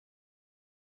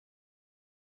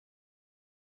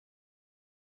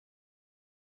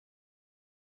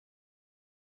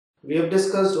We have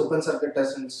discussed open circuit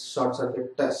test and short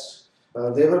circuit test.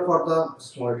 They were for the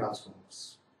small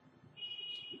transformers.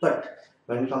 But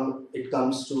when it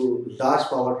comes to large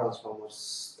power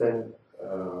transformers, then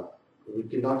we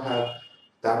cannot have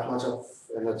that much of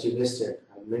energy wasted,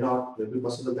 and may be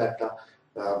possible that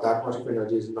that much of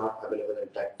energy is not available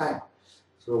at that time.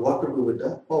 So what to do with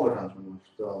the power transformer?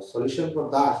 The solution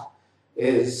for that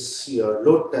is your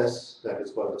load test, that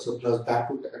is called the surplus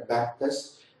back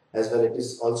test, as well it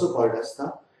is also called as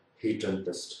the heat run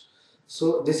test.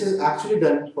 So this is actually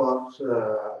done for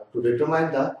to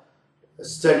determine the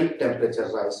steady temperature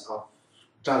rise of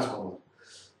transformer.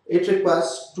 It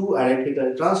requires two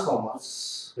identical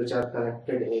transformers which are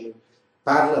connected in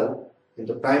parallel in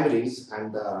the primaries,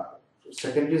 and the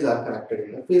secondaries are connected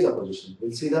in a phase opposition.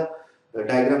 We'll see the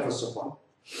diagram first of all.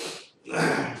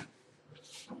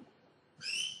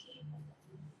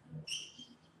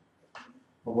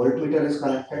 A voltmeter is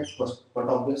connected, first part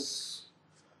of this.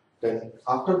 Then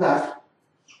after that,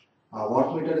 a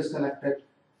wattmeter is connected.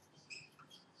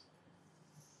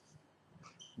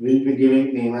 We'll be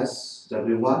giving name as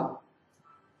W1.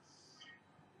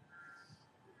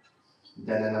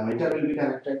 Then an ammeter will be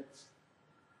connected.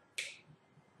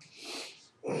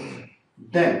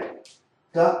 Then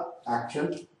the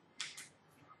actual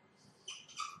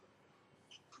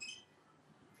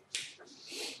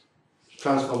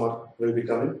transformer will be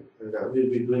coming, and we'll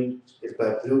be doing it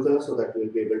by blue color so that we'll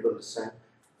be able to understand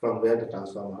from where the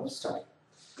transformer is starting.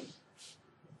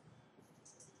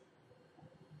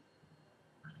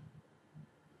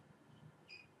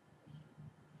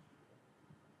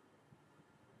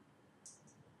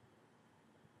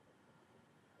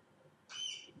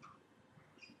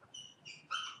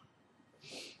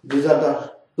 These are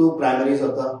the two primaries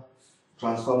of the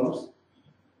transformers,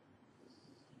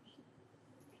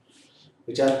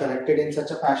 which are connected in such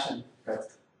a fashion that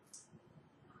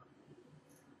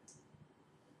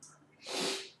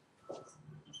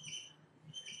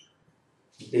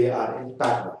they are in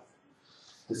parallel.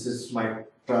 This is my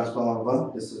transformer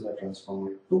 1, this is my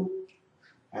transformer 2,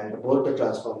 and both the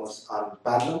transformers are in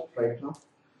parallel right now.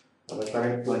 The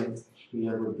current one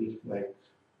here would be like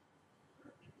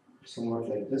somewhat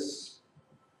like this.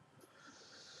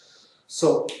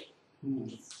 So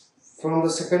from the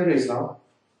secondaries now,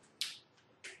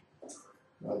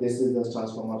 this is the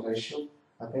transformer ratio.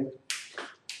 Okay,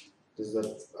 this is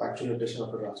the actual notation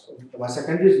of the transformer. My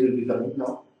secondaries will be coming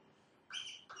now,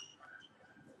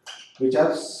 which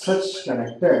are such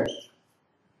connected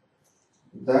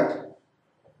that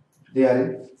they are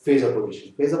in phase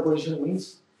opposition. Phase opposition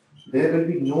means there will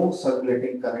be no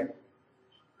circulating current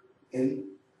in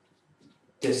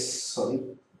this. Sorry,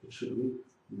 it should be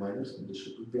minus and this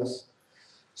should be plus.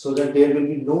 So that there will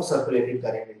be no circulating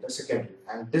current in the secondary,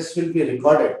 and this will be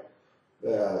recorded.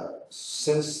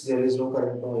 Since there is no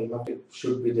current, no EMF, it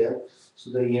should be there.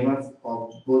 So the EMF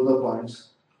of both the points,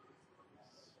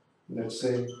 let's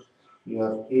say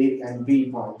your A and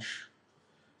B points,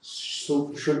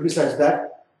 should be such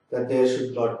that there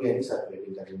should not be any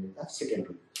circulating current in the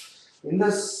secondary. In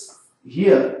this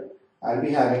here, I'll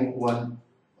be having one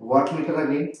wattmeter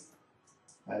again.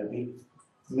 I'll be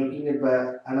making it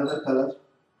by another color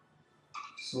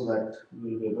so that you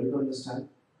will be able to understand.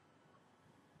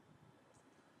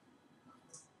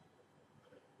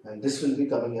 And this will be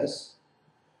coming as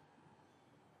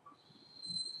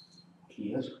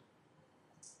here.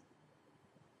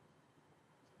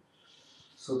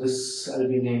 So this I'll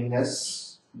be naming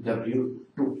as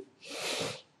W2.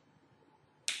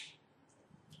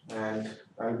 And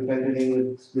I'll be continuing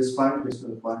with this point. This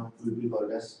one will be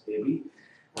called as AB.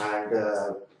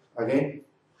 And again,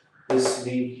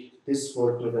 this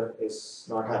voltmeter is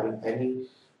not having any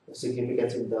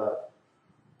significance in the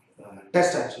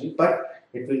test actually, but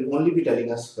it will only be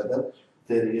telling us whether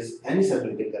there is any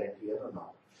circulating current here or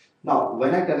not. Now,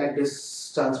 when I connect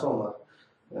this transformer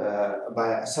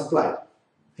by a supply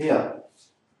here,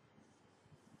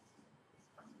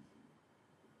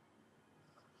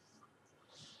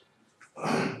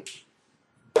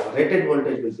 rated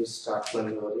voltage will be start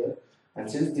flowing over here, and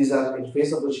since these are in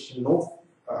phase opposition, no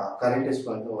current is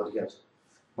flowing over here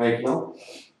right now.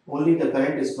 Only the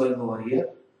current is flowing over here,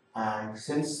 and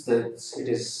since it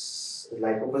is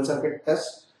like open circuit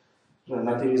test,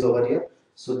 nothing is over here.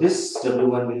 So this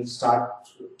W1 will start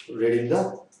reading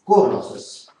the core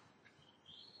losses.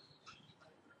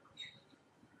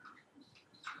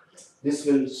 This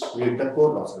will read the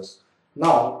core losses.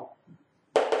 Now,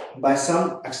 by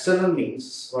some external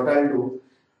means, what I will do,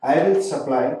 I will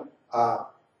supply a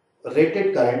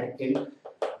rated current in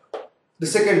the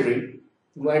secondary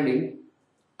winding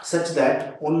such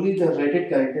that only the rated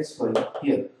current is flowing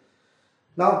here.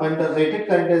 Now when the rated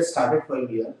current is started for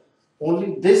here,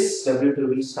 only this W2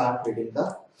 will start reading the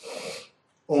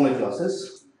ohmic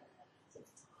losses.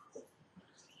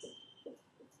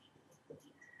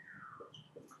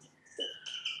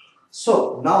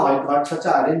 So now I got such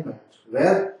an arrangement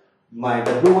where my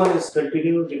W1 is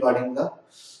continuing regarding the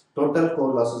total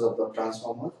core losses of the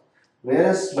transformer,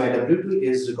 whereas my W2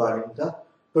 is regarding the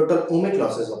total ohmic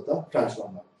losses of the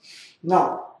transformer.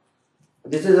 Now,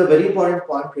 this is a very important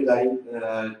point regarding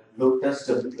load test,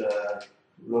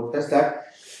 that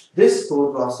this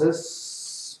core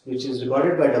losses which is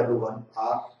recorded by W1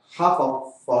 are half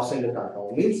of for single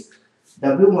transformer, means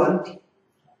W1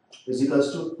 is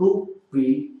equals to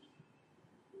 2P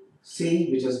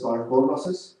C, which is called core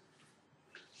losses,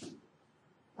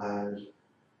 and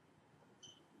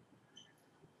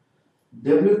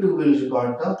W2 will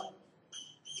record the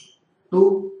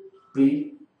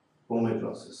 2P ohmic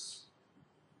losses.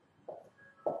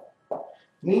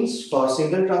 Means for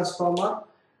single transformer,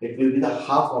 it will be the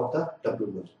half of the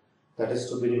W1. That is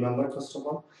to be remembered first of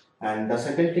all. And the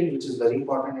second thing which is very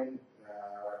important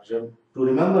to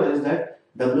remember is that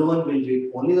W1 will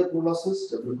read only the core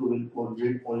losses, W2 will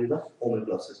read only the ohmic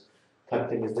losses. Third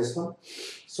thing is this one.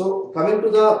 So coming to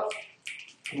the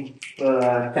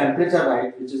temperature,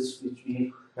 right, which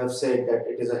we have said that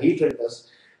it is a heat rate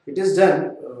test. It is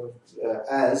done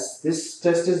as this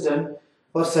test is done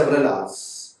for several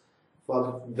hours,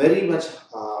 for very much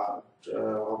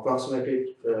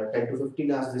approximately 10 to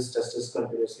 15 hours. This test is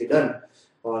continuously done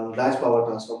on large power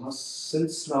transformers.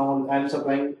 Since now I am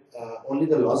supplying only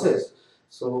the losses,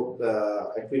 so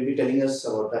it will be telling us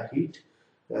about the heat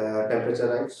temperature,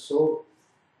 right? So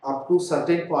up to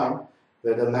certain point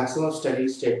where the maximum steady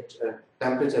state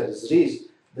temperature is reached,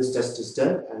 this test is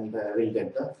done, and we'll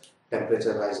get the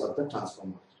temperature rise of the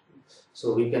transformer.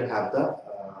 So we can have the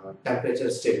temperature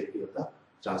stability of the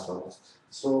transformers.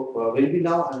 So we'll be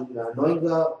now knowing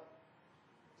the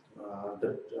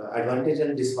advantage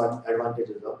and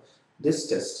disadvantages of this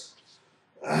test.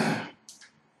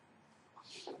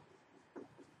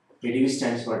 ADV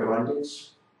stands for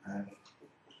advantage, and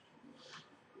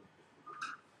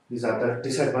these are the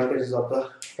disadvantages of the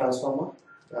transformer.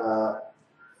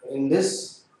 In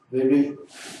this, we will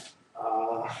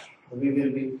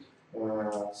be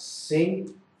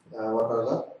seeing what are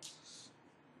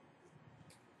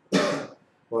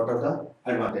the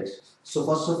advantages. So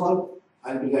first of all,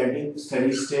 I'll be getting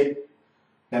steady state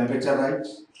temperature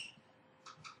rise.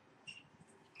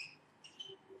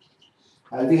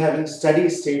 I'll be having steady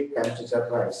state temperature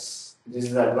rise. This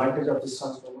is the advantage of this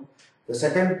transformer. The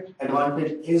second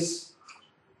advantage is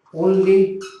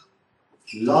only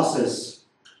losses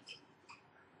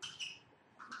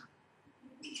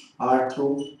are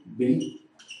to be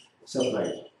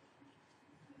supplied.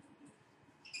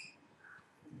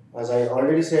 As I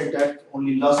already said that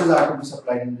only losses are to be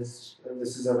supplied in this.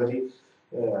 This is a very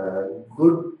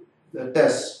good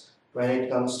test when it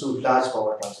comes to large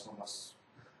power transformers,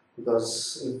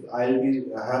 because if I will be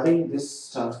having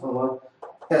this transformer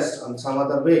test on some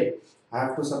other way, I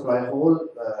have to supply whole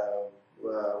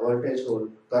voltage, whole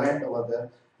current over there.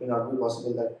 It will not be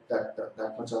possible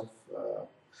that much of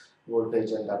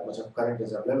voltage and that much of current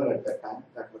is available at that time,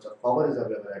 that much of power is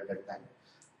available at that time.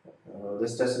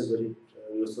 This test is very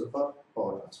useful for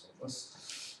power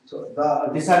transformers. So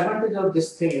the disadvantage of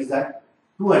this thing is that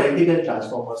two identical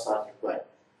transformers are required.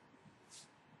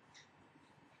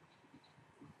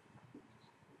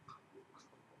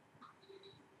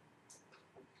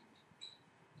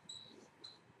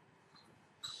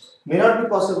 May not be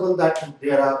possible that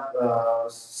there are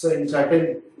so in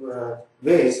certain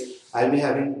ways I'll be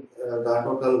having the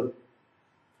total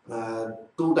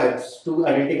two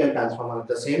identical transformers at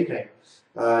the same time.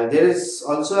 There is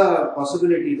also a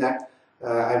possibility that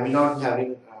I may not be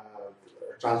having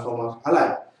transformers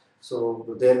aligned. So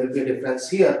there will be a difference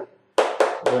here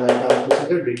when I come to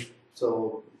secondary.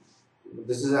 So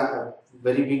this is a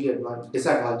very big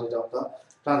disadvantage of the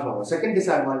transformer. Second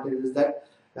disadvantage is that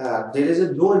there is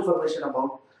no information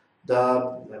about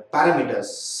the parameters.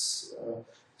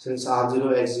 Since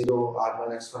R0, X0, R1,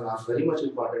 X1 are very much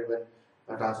important when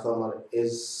a transformer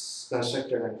is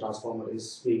constructed and transformer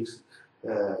is being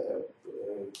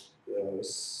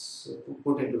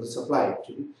put into the supply,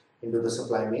 actually into the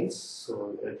supply means.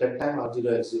 So at that time R0,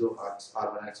 X0,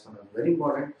 R1, X1 are very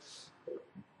important.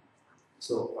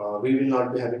 So we will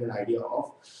not be having an idea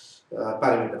of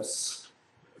parameters.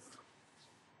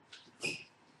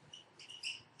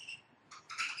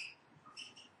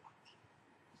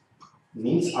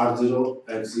 Means R0,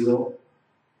 X0,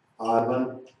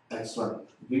 R1, X1.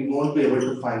 We won't be able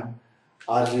to find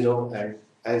R0 and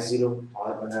X0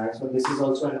 or banana. So this is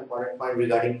also an important point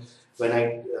regarding when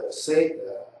I say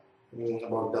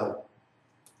about the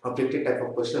objective type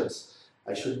of questions.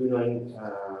 I should be knowing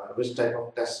which type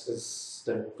of test is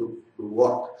done to do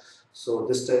what. So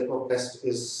this type of test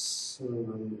is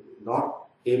not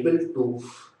able to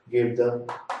give the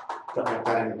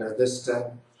parameters. This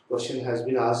question has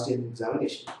been asked in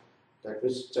examination, that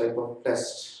which type of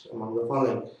test among the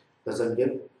following doesn't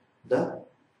give the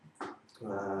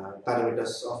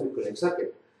parameters of equivalent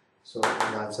circuit. So the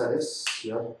answer is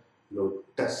your load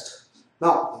test.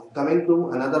 Now coming to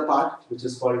another part which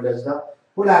is called as the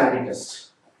polarity test.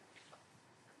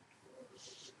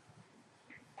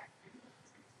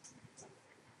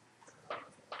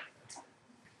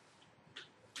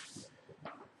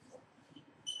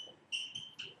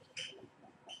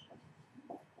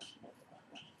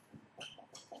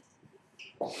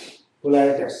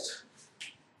 Polarity test.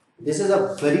 This is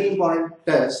a very important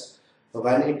test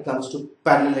when it comes to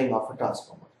paralleling of a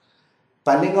transformer.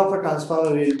 Paralleling of a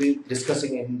transformer we will be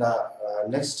discussing in the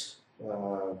next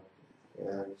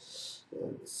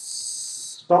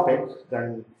topic.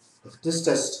 Then this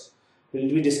test we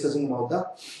will be discussing about the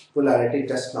polarity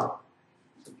test now.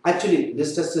 Actually,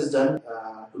 this test is done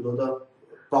to know the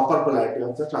proper polarity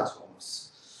of the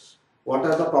transformers. What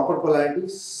are the proper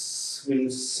polarities? We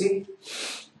will see.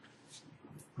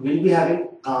 We will be having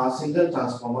a single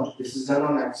transformer. This is done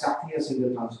on exactly a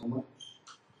single transformer.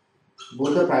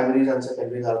 Both the primaries and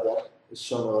secondaries are there, is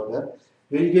shown over there.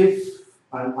 We will give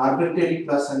an arbitrary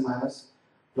plus and minus,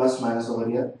 plus minus over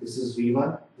here. This is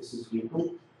V1, this is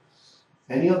V2.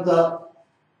 Any of the,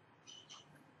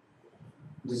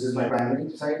 this is my primary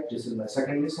side, this is my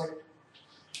secondary side.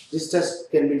 This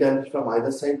test can be done from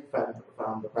either side,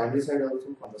 from the primary side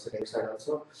also, from the secondary side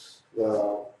also.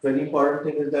 The very important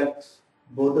thing is that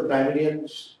both the primary and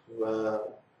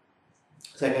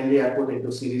secondary are put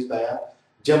into series by a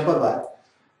jumper wire,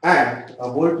 and a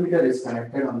voltmeter is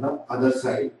connected on the other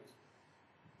side.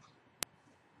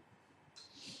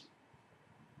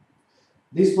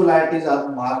 These polarities are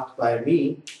marked by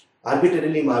me,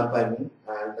 arbitrarily marked by me,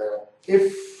 and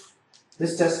if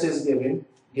this test is giving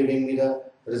me the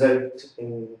result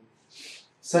in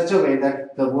such a way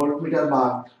that the voltmeter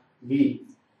marked V,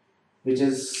 which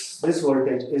is this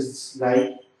voltage, is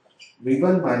like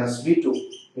V1 minus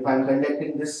V2. If I am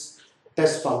conducting this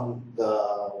test from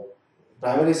the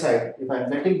primary side, if I am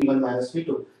getting V1 minus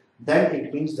V2, then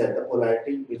it means that the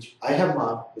polarity which I have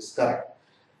marked is correct.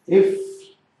 If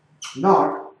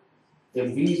not,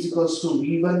 if V is equals to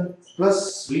V1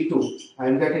 plus V2, I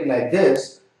am getting like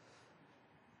this,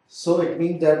 so it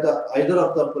means that either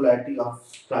of the polarity of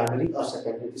primary or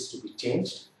secondary is to be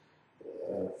changed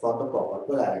for the proper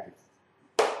polarity.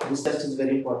 This test is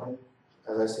very important,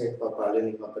 as I said, for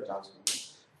paralleling of the transformer.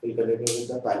 We will continue with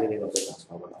the paralleling of the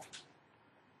transformer now.